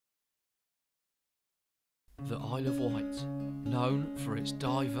The Isle of Wight, known for its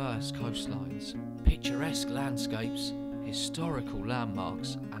diverse coastlines, picturesque landscapes, historical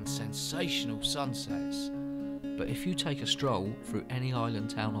landmarks and sensational sunsets. But if you take a stroll through any island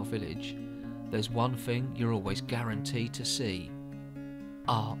town or village, there's one thing you're always guaranteed to see: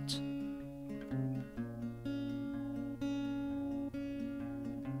 art.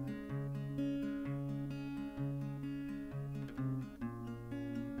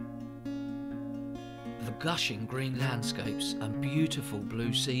 The gushing green landscapes and beautiful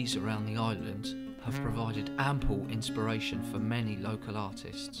blue seas around the island have provided ample inspiration for many local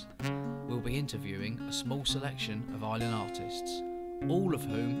artists. We'll be interviewing a small selection of island artists, all of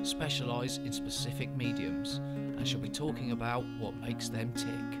whom specialise in specific mediums, and shall be talking about what makes them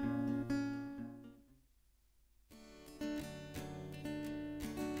tick.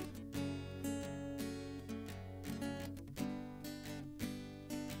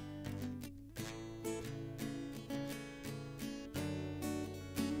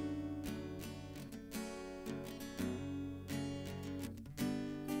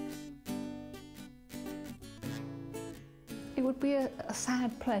 It would be a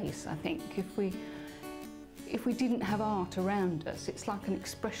sad place, I think, if we didn't have art around us. It's like an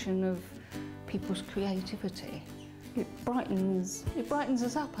expression of people's creativity. It brightens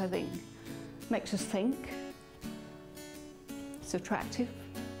us up, I think. Makes us think. It's attractive.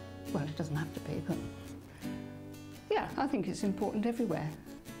 Well, it doesn't have to be, but yeah, I think it's important everywhere.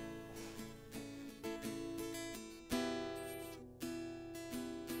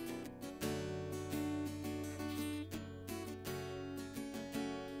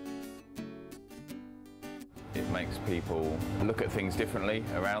 It makes people look at things differently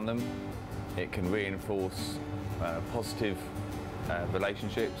around them. It can reinforce positive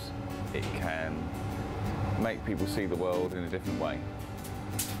relationships. It can make people see the world in a different way.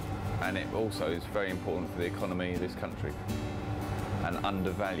 And it also is very important for the economy of this country and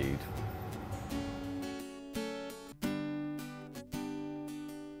undervalued.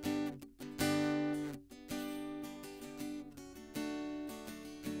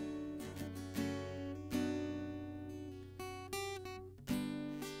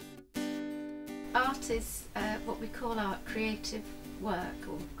 Art is what we call our creative work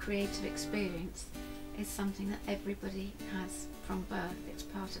or creative experience. Is something that everybody has from birth. It's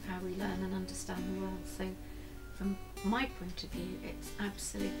part of how we learn and understand the world. So from my point of view, it's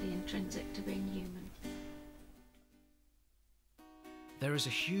absolutely intrinsic to being human. There is a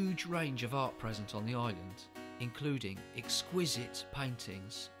huge range of art present on the island, including exquisite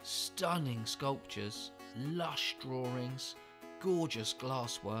paintings, stunning sculptures, lush drawings, gorgeous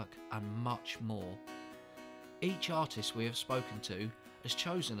glasswork and much more. Each artist we have spoken to has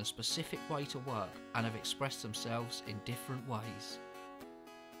chosen a specific way to work and have expressed themselves in different ways.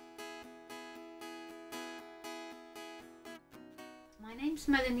 My name's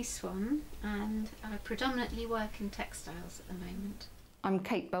Melanie Swan and I predominantly work in textiles at the moment. I'm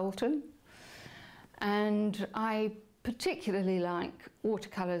Kate Bolton and I particularly like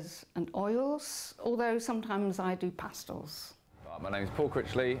watercolours and oils, although sometimes I do pastels. My name is Paul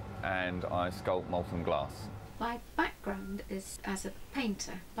Critchley and I sculpt molten glass. My background is as a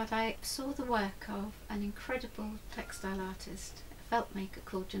painter, but I saw the work of an incredible textile artist, a felt maker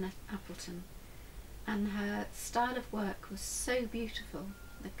called Jeanette Appleton, and her style of work was so beautiful.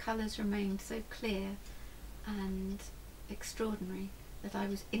 The colours remained so clear and extraordinary that I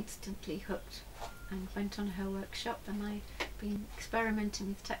was instantly hooked and went on her workshop, and I've been experimenting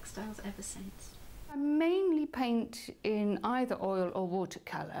with textiles ever since. I mainly paint in either oil or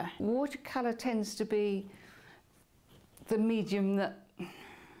watercolour. Watercolour tends to be the medium that,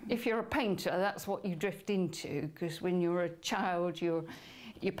 if you're a painter, that's what you drift into, because when you're a child you're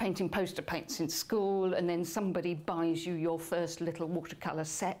painting poster paints in school and then somebody buys you your first little watercolour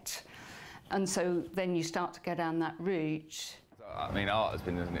set, and so then you start to go down that route. I mean, art has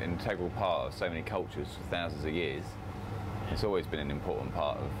been an integral part of so many cultures for thousands of years. It's always been an important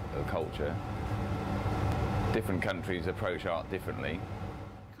part of culture. Different countries approach art differently.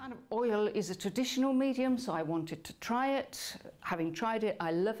 Kind of oil is a traditional medium, so I wanted to try it. Having tried it,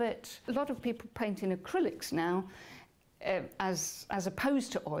 I love it. A lot of people paint in acrylics now, as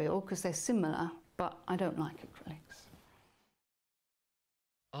opposed to oil, because they're similar, but I don't like acrylics.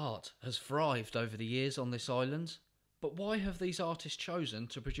 Art has thrived over the years on this island, but why have these artists chosen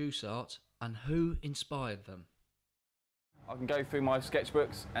to produce art, and who inspired them? I can go through my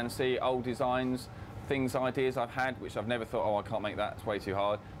sketchbooks and see old designs, ideas I've had which I've never thought, oh, I can't make that, it's way too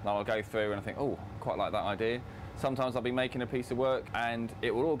hard. And I'll go through and I think, oh, quite like that idea. Sometimes I'll be making a piece of work and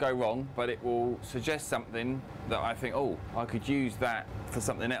it will all go wrong, but it will suggest something that I think, oh, I could use that for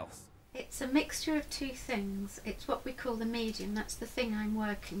something else. It's a mixture of two things. It's what we call the medium, that's the thing I'm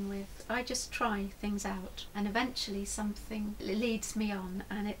working with. I just try things out and eventually something leads me on,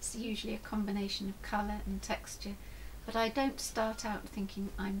 and it's usually a combination of colour and texture. But I don't start out thinking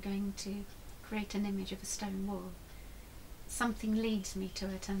I'm going to create an image of a stone wall. Something leads me to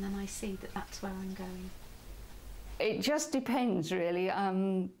it and then I see that that's where I'm going. It just depends, really.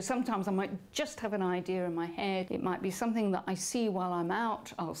 Sometimes I might just have an idea in my head. It might be something that I see while I'm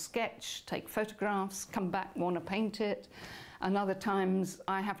out. I'll sketch, take photographs, come back, want to paint it. And other times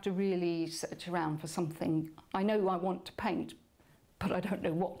I have to really search around for something. I know I want to paint, but I don't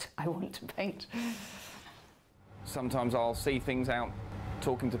know what I want to paint. Sometimes I'll see things out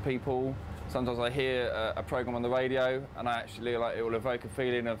talking to people. Sometimes I hear a programme on the radio and I actually, like, it will evoke a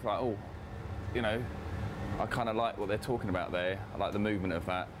feeling of like, oh, you know, I kind of like what they're talking about there. I like the movement of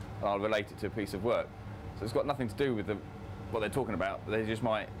that, and I'll relate it to a piece of work. So it's got nothing to do with what they're talking about, but they just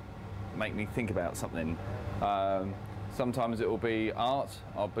might make me think about something. Sometimes it will be art.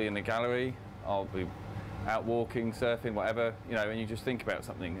 I'll be in a gallery, I'll be out walking, surfing, whatever, you know, and you just think about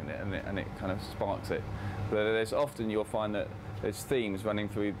something and it kind of sparks it. But there's often, you'll find that there's themes running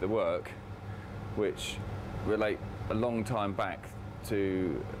through the work which relate a long time back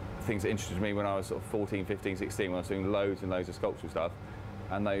to things that interested me when I was sort of 14, 15, 16, when I was doing loads and loads of sculptural stuff,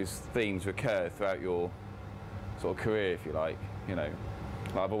 and those themes recur throughout your sort of career, if you like. You know,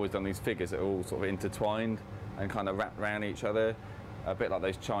 I've always done these figures that are all sort of intertwined and kind of wrapped around each other, a bit like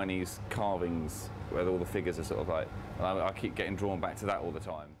those Chinese carvings where all the figures are sort of like, I keep getting drawn back to that all the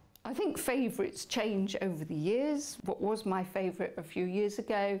time. I think favourites change over the years. What was my favourite a few years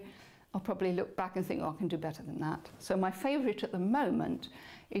ago, I'll probably look back and think, oh, I can do better than that. So my favourite at the moment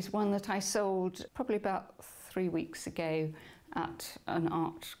is one that I sold probably about 3 weeks ago at an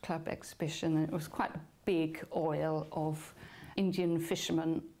art club exhibition, and it was quite a big oil of Indian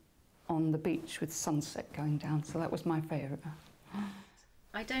fishermen on the beach with sunset going down, so that was my favourite.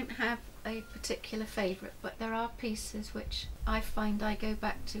 I don't have a particular favourite, but there are pieces which I find I go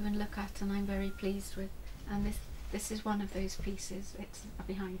back to and look at and I'm very pleased with, and this is one of those pieces. It's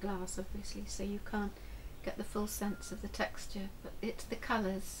behind glass, obviously, so you can't get the full sense of the texture, but it's the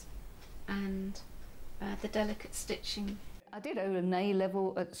colours and the delicate stitching. I did an A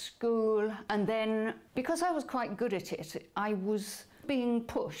level at school, and then because I was quite good at it, I was being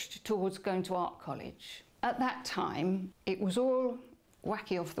pushed towards going to art college. At that time, it was all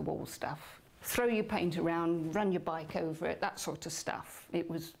wacky off the wall stuff. Throw your paint around, run your bike over it, that sort of stuff. It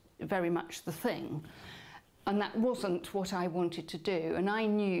was very much the thing. And that wasn't what I wanted to do. And I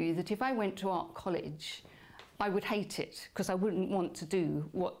knew that if I went to art college, I would hate it because I wouldn't want to do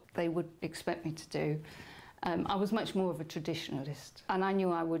what they would expect me to do. I was much more of a traditionalist, and I knew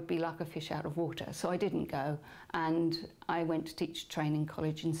I would be like a fish out of water, so I didn't go, and I went to teach training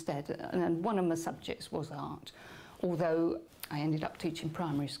college instead, and one of my subjects was art, although I ended up teaching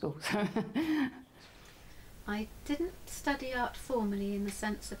primary school. I didn't study art formally in the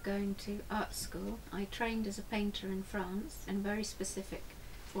sense of going to art school. I trained as a painter in France in a very specific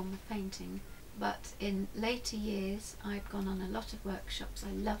form of painting, but in later years I've gone on a lot of workshops.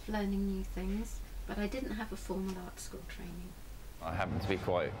 I love learning new things, but I didn't have a formal art school training. I happened to be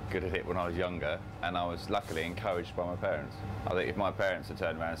quite good at it when I was younger, and I was luckily encouraged by my parents. I think if my parents had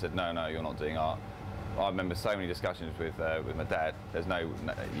turned around and said, no, you're not doing art, I remember so many discussions with my dad. There's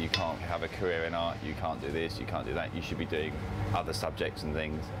you can't have a career in art, you can't do this, you can't do that, you should be doing other subjects and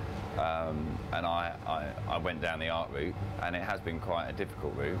things. And I went down the art route, and it has been quite a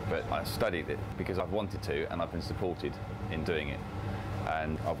difficult route, but I studied it because I've wanted to, and I've been supported in doing it.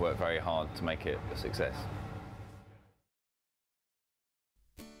 And I've worked very hard to make it a success.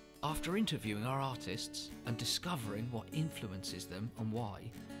 After interviewing our artists and discovering what influences them and why,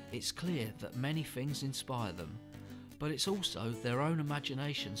 it's clear that many things inspire them, but it's also their own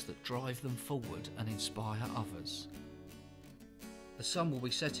imaginations that drive them forward and inspire others. The sun will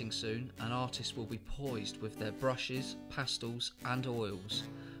be setting soon, and artists will be poised with their brushes, pastels and oils,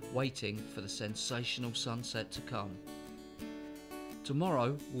 waiting for the sensational sunset to come.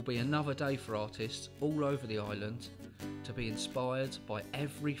 Tomorrow will be another day for artists all over the island to be inspired by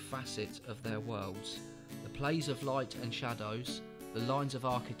every facet of their worlds, the plays of light and shadows, the lines of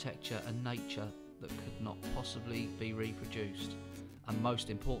architecture and nature that could not possibly be reproduced, and most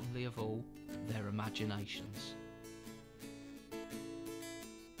importantly of all, their imaginations.